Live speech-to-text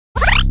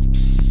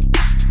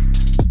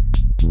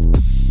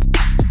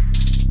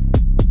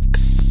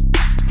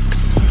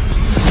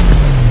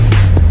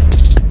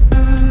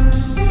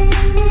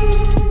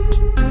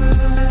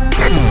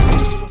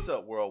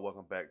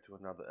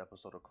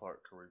episode of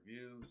Clark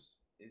Reviews.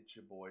 It's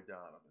your boy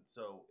Donovan.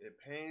 So it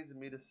pains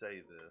me to say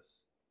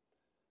this,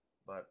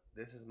 but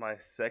this is my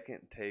second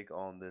take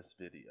on this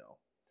video.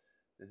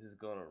 This is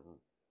gonna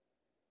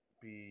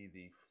be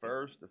the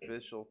first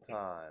official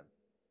time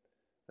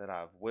that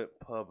I've went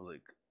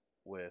public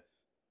with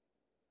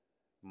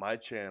my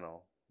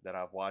channel that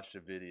I've watched a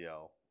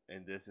video,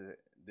 and this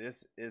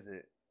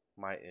isn't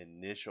my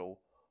initial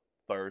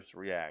first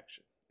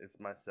reaction. It's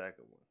my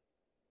second one.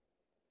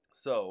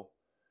 So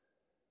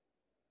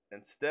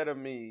instead of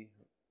me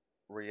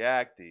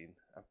reacting,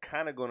 I'm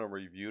kind of going to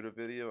review the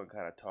video and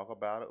kind of talk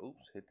about it.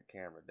 Oops, hit the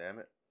camera, damn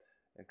it.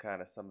 And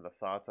kind of some of the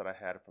thoughts that I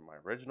had from my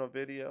original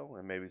video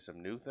and maybe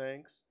some new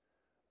things.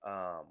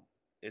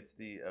 It's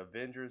the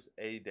Avengers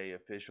A-Day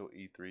official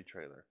E3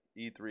 trailer.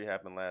 E3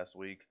 happened last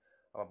week.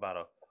 I'm about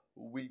a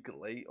week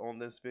late on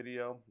this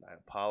video. I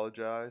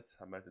apologize.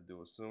 I meant to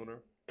do it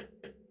sooner.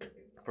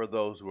 For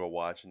those who are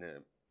watching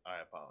it, I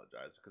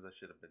apologize because I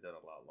should have been done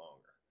a lot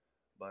longer.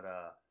 But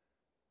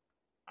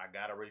I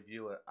gotta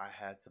review it. I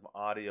had some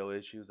audio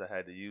issues. I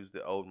had to use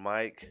the old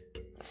mic.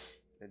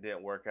 It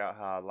didn't work out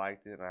how I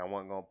liked it, and I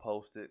wasn't gonna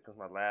post it because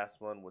my last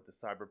one with the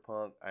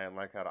Cyberpunk, I didn't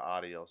like how the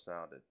audio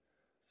sounded.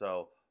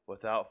 So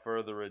without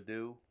further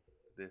ado,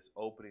 this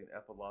opening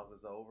epilogue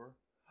is over.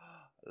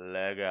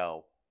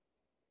 Lego.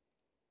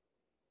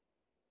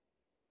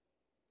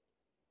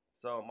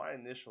 So my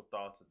initial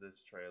thoughts of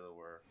this trailer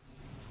were,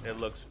 it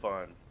looks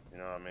fun. You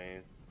know what I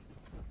mean?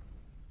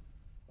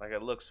 Like,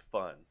 it looks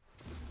fun.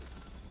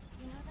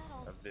 You know that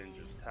old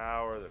Avengers saying,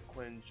 Tower, the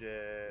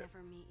Quinjet.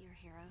 never meet your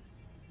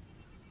heroes?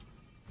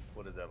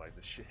 What is that, like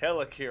the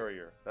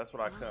helicarrier? That's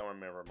what I couldn't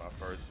remember in my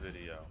first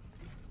video.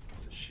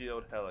 The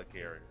shield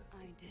helicarrier.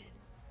 I did.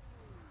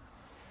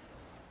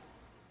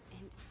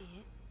 And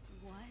it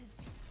was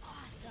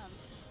awesome.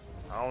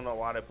 I don't know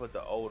why they put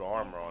the old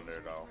armor on there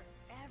Avengers though.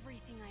 were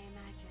everything I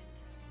imagined.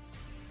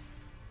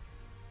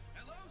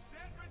 Hello,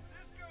 San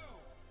Francisco!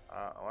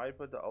 Why you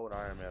put the old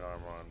Iron Man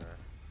armor on there?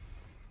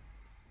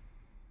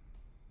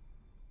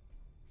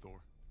 Thor,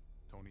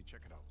 Tony,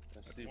 check it out.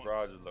 And Steve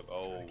Rogers look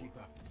old. Keep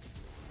up.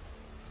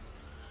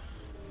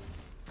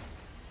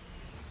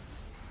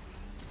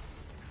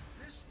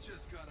 This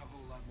just got a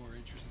whole lot more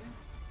interesting.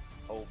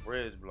 Whole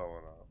bridge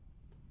blowing up.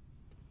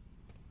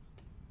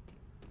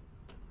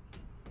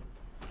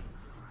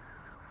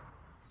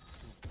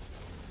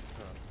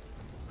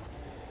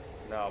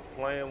 Now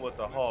playing with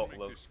the Hulk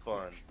looks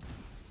fun.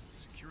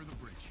 Secure the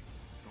bridge.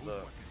 Those Look,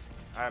 weapons.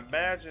 I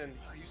imagine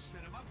How you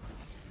set 'em up?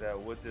 that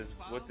with this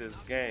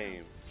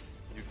game,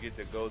 you get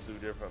to go through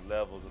different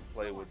levels and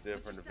play with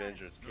different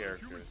Avengers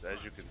characters,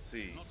 as you can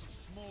see. Lots of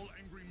small,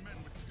 angry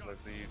men with guns.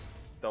 Let's see,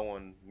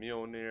 throwing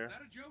Mjolnir. Is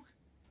that a joke?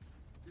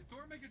 Did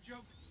Thor make a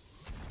joke?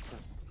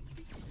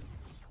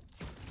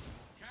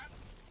 Cap,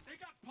 they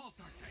got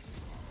pulsar tanks.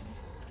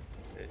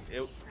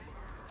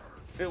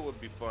 It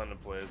would be fun to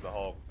play as the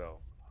Hulk though.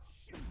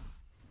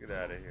 Get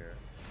out of here.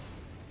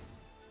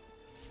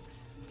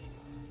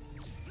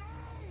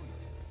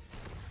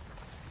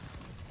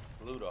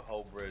 Blew the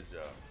whole bridge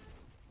up.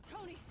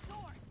 Tony,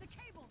 Thor, the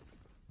cables!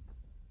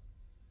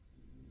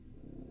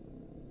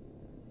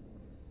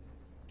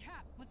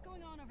 Cap, what's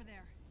going on over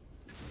there?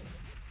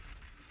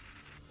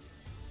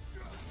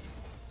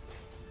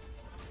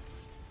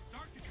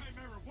 Start to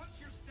Chimera. What's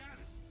your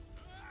status?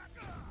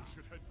 We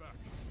should head back.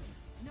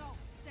 No,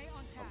 stay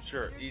on task. I'm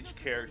sure There's each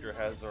still character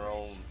civilians has on their the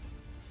own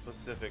bridge.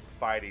 specific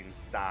fighting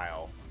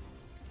style.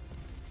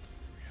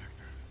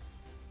 Reactor.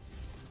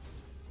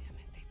 Damn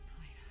it, they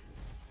played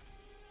us.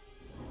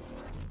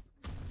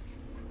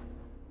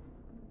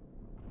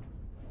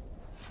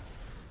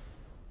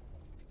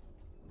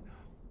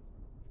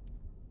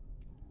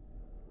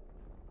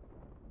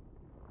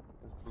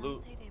 Blew,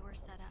 Some say they were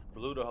set up.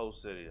 blew the whole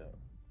city up.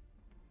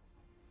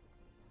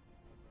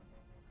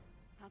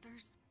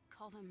 Others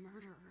call them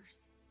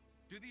murderers.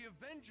 Do the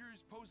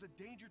Avengers pose a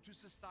danger to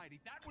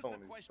society? That was Tony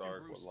the question,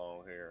 Stark Bruce. with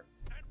long hair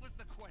That was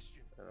the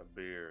question. and a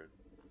beard.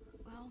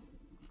 Well,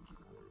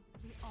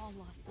 we all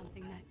lost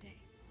something that day.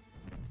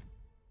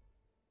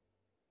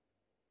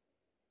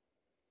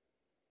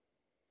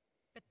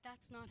 But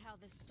that's not how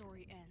this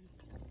story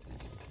ends.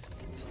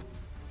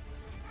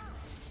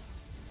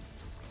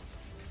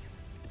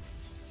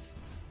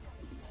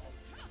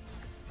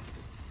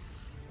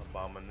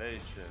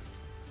 Abomination.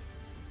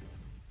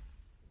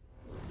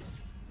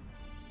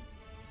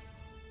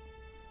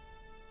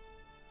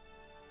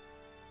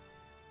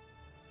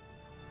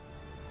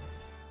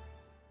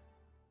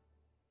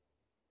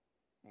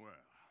 Well,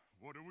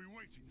 what are we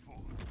waiting for?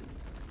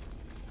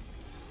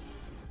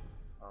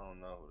 I don't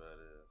know who that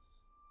is.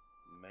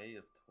 May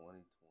of 2020.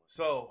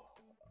 So,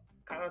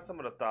 kind of some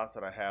of the thoughts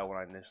that I had when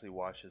I initially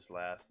watched this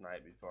last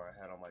night before I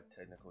had all my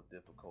technical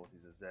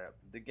difficulties is that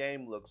the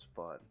game looks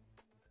fun.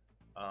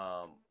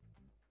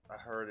 I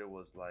heard it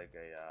was like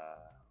a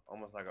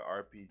almost like an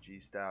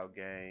RPG style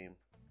game.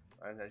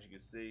 And as you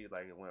can see,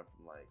 like it went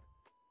from like,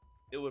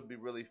 it would be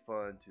really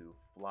fun to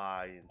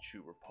fly and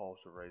shoot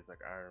repulsor rays like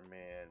Iron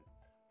Man,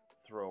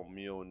 throw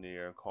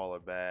Mjolnir and call her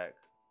back.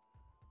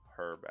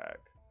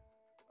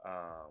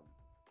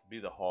 Be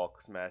the Hulk,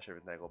 smash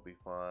everything, gonna be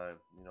fun.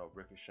 You know,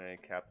 Ricochet,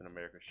 Captain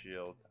America,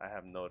 Shield. I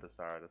have no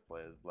desire to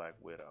play as Black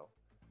Widow,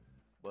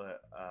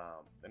 but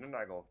and they're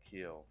not gonna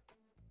kill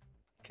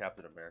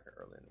Captain America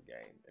early in the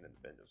game, in an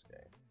Avengers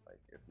game.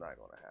 Like, it's not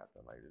gonna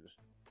happen. Like,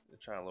 they're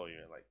trying to lure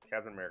you in. Like,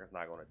 Captain America's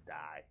not gonna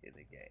die in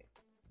the game,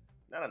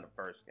 not in the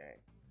first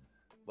game.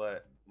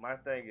 But my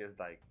thing is,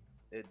 like,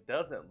 it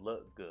doesn't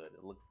look good.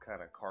 It looks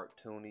kind of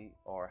cartoony,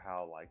 or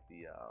how like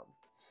the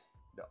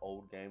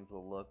old games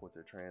will look with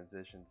their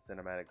transition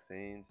cinematic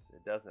scenes.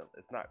 It doesn't.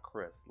 It's not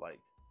crisp like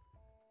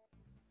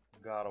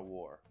God of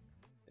War,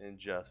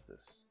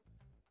 Injustice,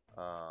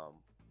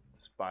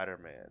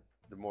 Spider-Man,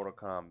 the Mortal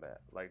Kombat.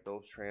 Like,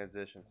 those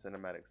transition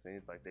cinematic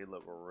scenes, like, they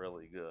look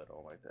really good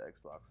on like the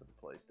Xbox and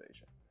the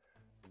PlayStation.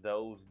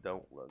 Those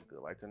don't look good.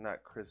 Like, they're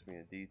not crispy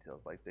in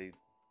details. Like, they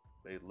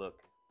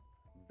look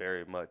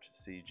very much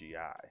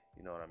CGI.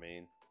 You know what I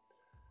mean?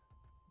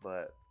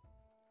 But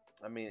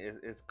I mean,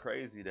 it's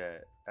crazy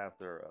that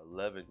after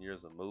 11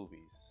 years of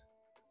movies,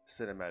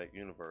 cinematic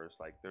universe,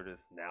 like, they're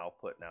just now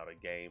putting out a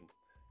game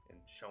and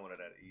showing it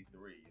at E3.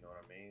 You know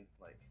what I mean?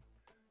 Like,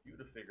 you'd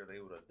have figured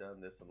they would have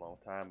done this a long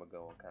time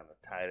ago and kind of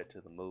tied it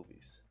to the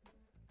movies.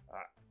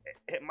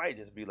 It might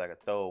just be like a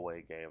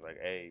throwaway game, like,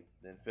 hey,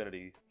 the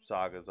Infinity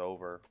Saga's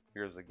over.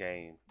 Here's a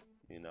game,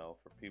 you know,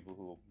 for people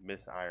who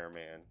miss Iron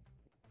Man,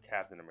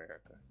 Captain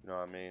America. You know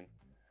what I mean?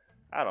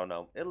 I don't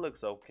know. It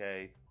looks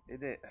okay. It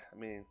didn't. I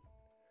mean,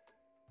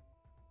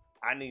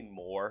 I need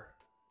more.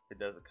 It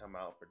doesn't come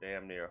out for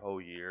damn near a whole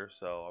year,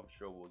 so I'm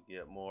sure we'll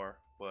get more.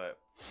 But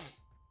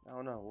I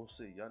don't know. We'll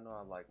see. Y'all know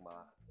I like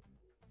my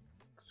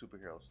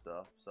superhero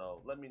stuff.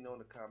 So let me know in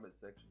the comment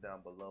section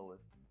down below if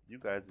you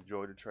guys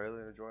enjoyed the trailer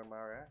and enjoyed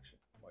my reaction.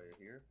 While you're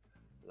here,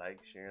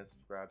 like, share, and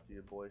subscribe to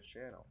your boy's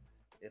channel.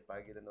 If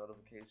I get a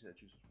notification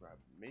that you subscribe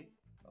to me,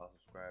 I'll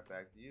subscribe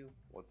back to you.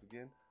 Once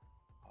again,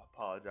 I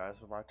apologize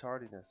for my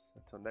tardiness.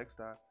 Until next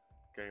time,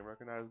 game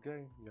recognized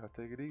game. Y'all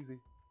take it easy.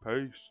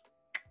 Peace.